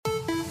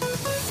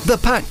The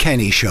Pat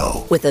Kenny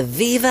Show with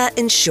Aviva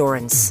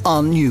Insurance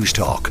on News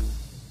Talk.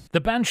 The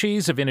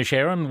Banshees of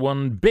Inisherin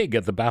won big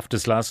at the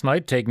BAFTAs last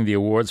night, taking the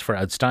awards for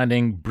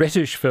Outstanding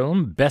British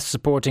Film, Best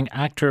Supporting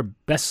Actor,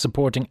 Best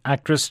Supporting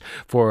Actress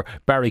for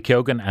Barry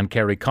Keoghan and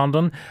Kerry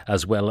Condon,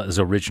 as well as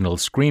Original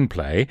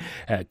Screenplay.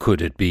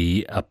 Could it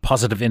be a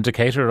positive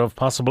indicator of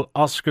possible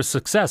Oscar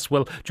success?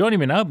 Well, joining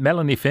me now,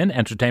 Melanie Finn,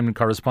 Entertainment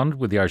Correspondent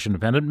with the Irish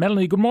Independent.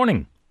 Melanie, good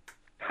morning.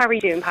 How are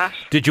you doing, Pat?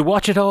 Did you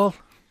watch it all?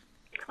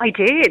 I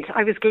did.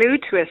 I was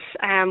glued to it.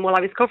 I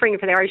was covering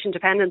it for the Irish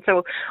Independent,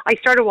 so I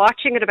started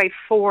watching it about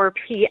 4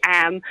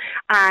 p.m.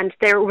 and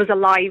there was a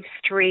live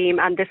stream,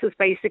 and this was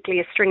basically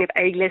a string of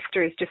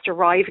A-listers just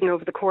arriving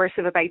over the course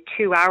of about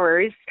 2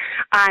 hours,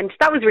 and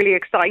that was really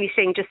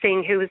exciting, just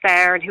seeing who was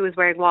there and who was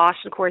wearing what.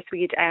 And of course,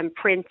 we had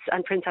Prince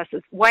and Princess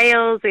of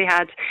Wales, we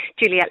had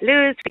Juliette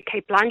Lewis, we had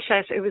Kate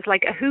Blanchett. It was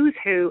like a who's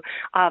who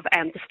of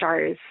the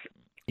stars.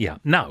 Yeah.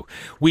 Now,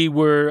 we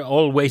were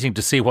all waiting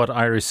to see what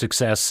Irish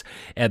success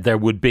there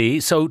would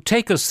be. So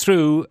take us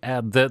through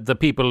the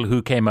people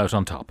who came out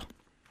on top.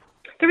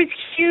 There was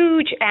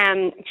huge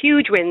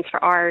wins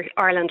for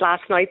Ireland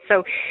last night.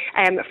 So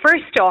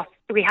first off,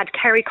 we had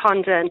Kerry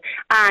Condon,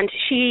 and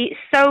she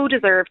so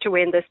deserved to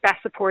win this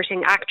Best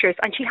Supporting Actress,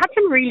 and she had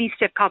some really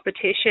stiff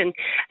competition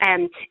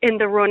in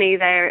the running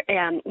there.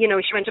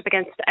 She went up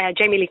against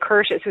Jamie Lee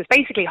Curtis, who's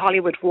basically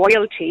Hollywood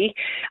royalty,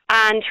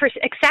 and her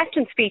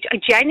acceptance speech, I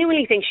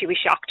genuinely think she was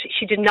shocked.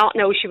 She did not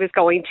know she was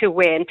going to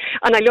win,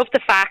 and I love the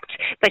fact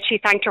that she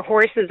thanked her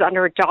horses and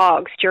her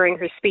dogs during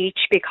her speech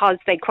because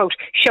they, quote,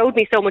 showed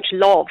me so much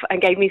love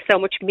and gave me so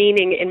much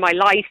meaning in my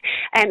life.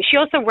 She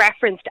also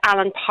referenced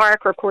Alan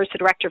Parker, of course, the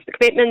director of the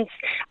Commitments,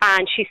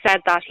 and she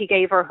said that he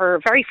gave her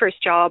very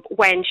first job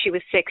when she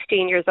was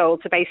 16 years old,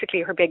 so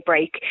basically her big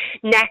break.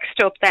 Next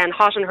up then,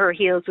 hot on her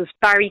heels, was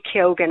Barry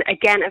Keoghan,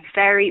 again a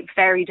very,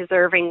 very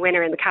deserving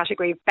winner in the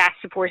category of Best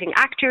Supporting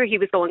Actor. He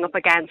was going up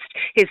against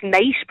his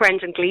mate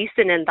Brendan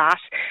Gleeson in that,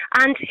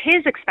 and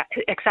his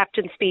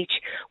acceptance speech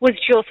was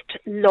just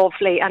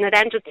lovely, and it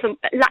added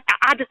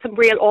some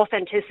real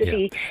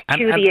authenticity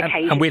to the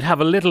occasion. And we'll have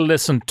a little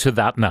listen to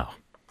that now.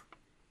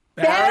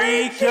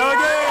 Barry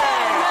Keoghan!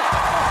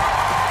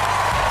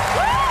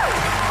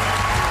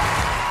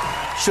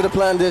 Should have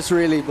planned this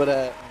really, but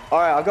all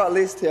right, I've got a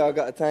list here I've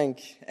got to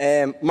thank.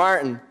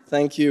 Martin,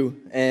 thank you.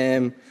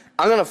 I'm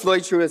going to fly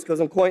through this because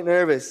I'm quite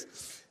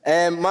nervous.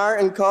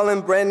 Martin,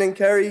 Colin, Brendan,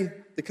 Kerry,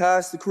 the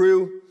cast, the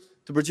crew,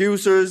 the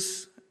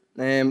producers,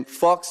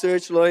 Fox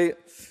Searchlight,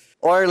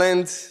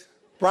 Ireland,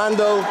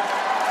 Brando.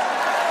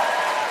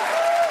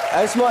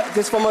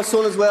 This is for my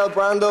son as well,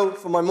 Brando,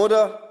 for my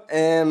mother,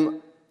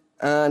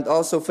 and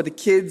also for the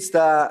kids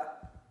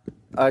that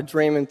are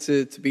dreaming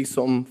to be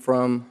something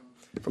from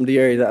the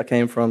area that I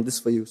came from. This is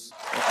for you.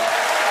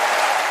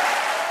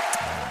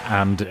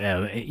 And,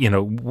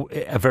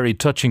 a very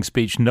touching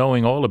speech,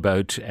 knowing all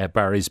about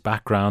Barry's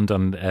background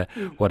and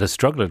what a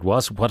struggle it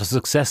was, what a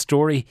success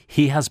story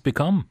he has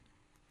become.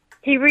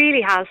 He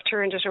really has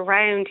turned it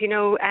around,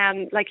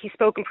 like he's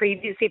spoken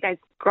previously about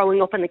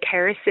growing up in the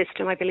care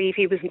system. I believe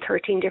he was in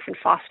 13 different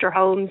foster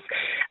homes,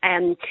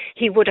 and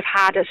he would have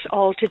had it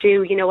all to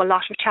do, a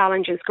lot of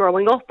challenges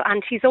growing up,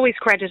 and he's always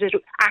credited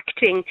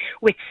acting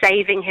with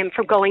saving him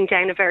from going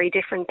down a very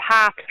different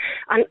path.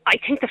 And I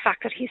think the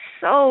fact that he's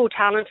so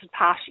talented,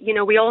 Pat,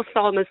 we all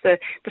saw him as the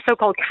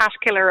so-called cat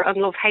killer on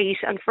Love Hate,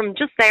 and from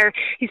just there,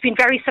 he's been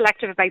very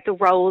selective about the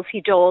roles he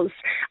does,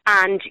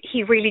 and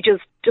he really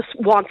just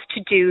wants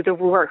to do the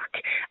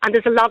work. And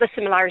there's a lot of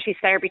similarities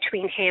there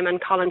between him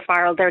and Colin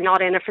Farrell. They're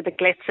not in it for the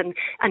glitz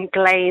and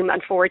glam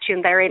and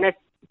fortune. They're in it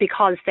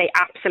because they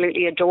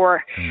absolutely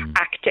adore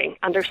acting,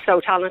 and they're so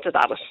talented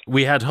at it.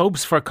 We had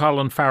hopes for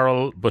Colin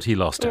Farrell, but he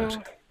lost out.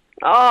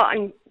 Oh,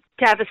 I'm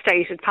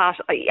devastated, Pat.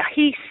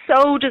 He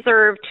so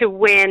deserved to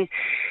win.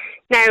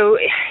 Now,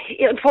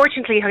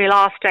 unfortunately, he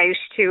lost out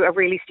to a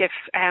really stiff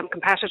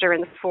competitor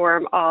in the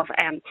form of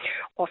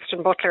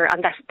Austin Butler,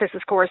 and this,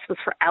 of course, was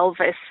for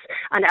Elvis.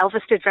 And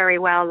Elvis did very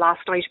well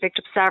last night, picked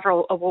up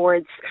several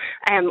awards.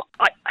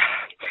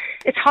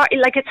 It's hard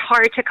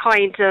to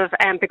kind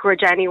of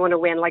begrudge anyone a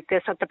win like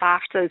this at the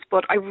BAFTAs,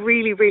 but I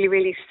really, really,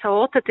 really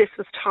thought that this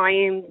was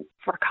time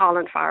for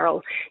Colin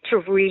Farrell to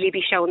really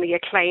be shown the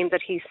acclaim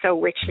that he so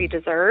richly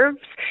deserves.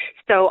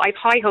 So I've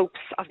high hopes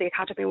of the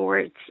Academy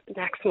Awards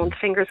next month.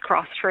 Fingers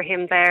crossed for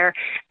him there.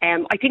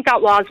 I think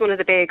that was one of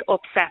the big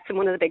upsets and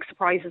one of the big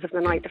surprises of the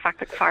night, the fact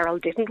that Farrell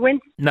didn't win.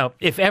 Now,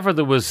 if ever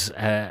there was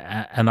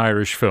an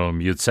Irish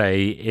film, you'd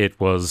say it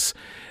was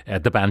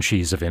The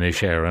Banshees of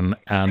Inisherin,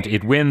 and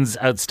it wins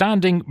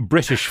Outstanding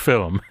British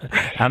Film.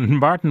 And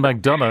Martin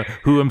McDonagh,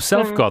 who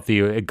himself got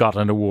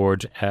an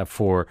award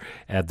for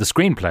the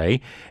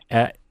screenplay,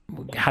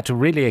 had to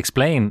really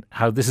explain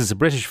how this is a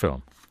British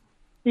film.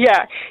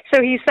 Yeah,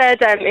 so he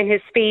said in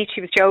his speech,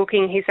 he was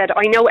joking, he said,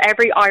 I know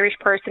every Irish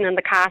person in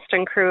the cast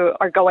and crew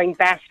are going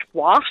best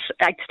what?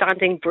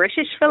 Outstanding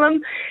British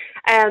film.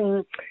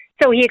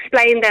 So he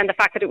explained then the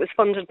fact that it was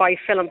funded by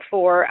Film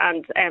 4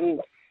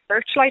 and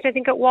Searchlight, I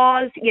think it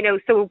was.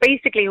 So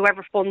basically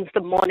whoever funds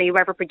the money,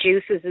 whoever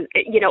produces,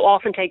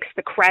 often takes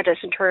the credit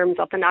in terms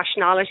of the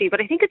nationality.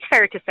 But I think it's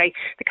fair to say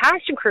the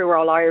cast and crew are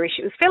all Irish.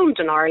 It was filmed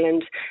in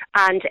Ireland,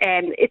 and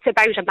it's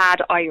about a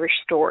mad Irish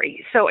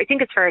story. So I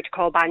think it's fair to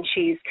call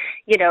Banshees,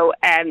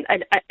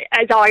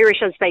 as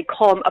Irish as they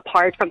come,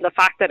 apart from the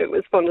fact that it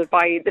was funded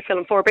by the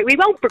Film Four. But we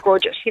won't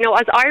begrudge it.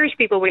 As Irish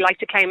people, we like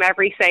to claim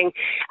everything,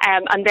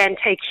 and then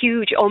take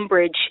huge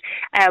umbrage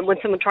when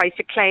someone tries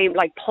to claim,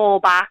 like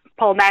Paul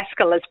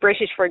Mescal as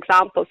British, for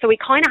example. So we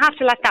kind of have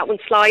to let that one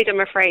slide, I'm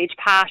afraid,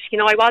 Pat.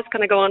 I was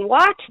kind of going,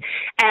 what?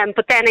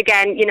 But then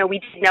again, we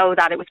did know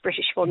that it was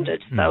British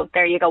funded. So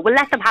there you go. We'll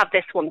let them have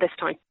this one this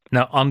time.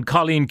 Now, on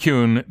Colleen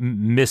Kuhn,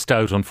 missed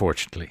out,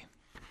 unfortunately.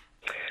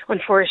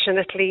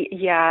 Unfortunately,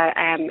 yeah,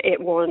 it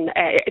won.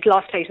 It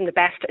lost out in the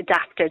Best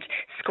Adapted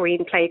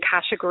Screenplay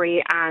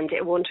category, and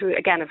it won to,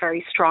 again, a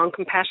very strong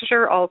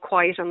competitor, All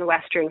Quiet on the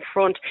Western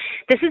Front.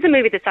 This is a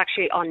movie that's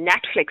actually on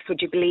Netflix,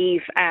 would you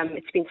believe?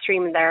 It's been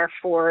streaming there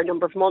for a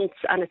number of months,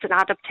 and it's an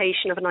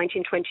adaptation of a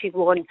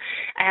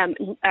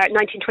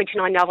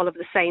 1929 novel of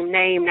the same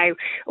name. Now,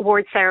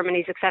 award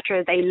ceremonies,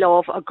 etc., they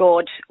love a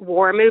good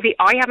war movie.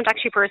 I haven't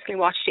actually personally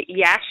watched it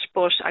yet,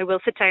 but I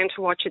will sit down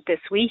to watch it this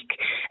week.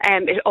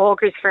 It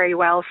augurs very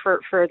well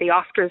for the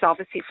Oscars,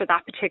 obviously, for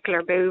that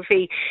particular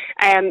movie.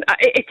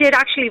 It did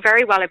actually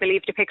very well, I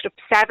believe. It picked up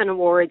 7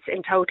 awards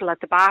in total at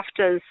the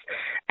BAFTAs.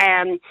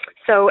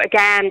 So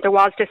again, there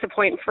was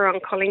disappointment for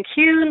Colleen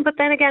Kuhn, but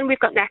then again, we've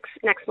got next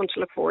one to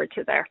look forward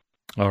to there.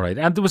 All right.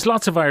 And there was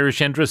lots of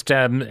Irish interest,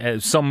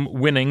 some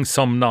winning,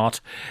 some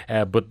not.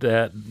 But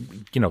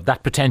that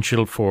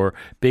potential for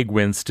big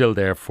wins still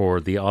there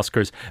for the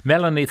Oscars.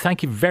 Melanie,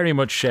 thank you very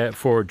much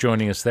for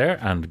joining us there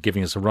and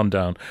giving us a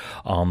rundown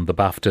on the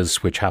BAFTAs,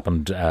 which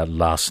happened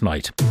last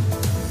night.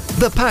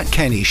 The Pat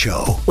Kenny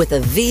Show with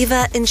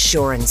Aviva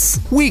Insurance.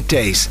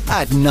 Weekdays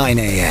at 9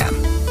 a.m.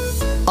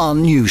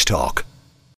 on News Talk.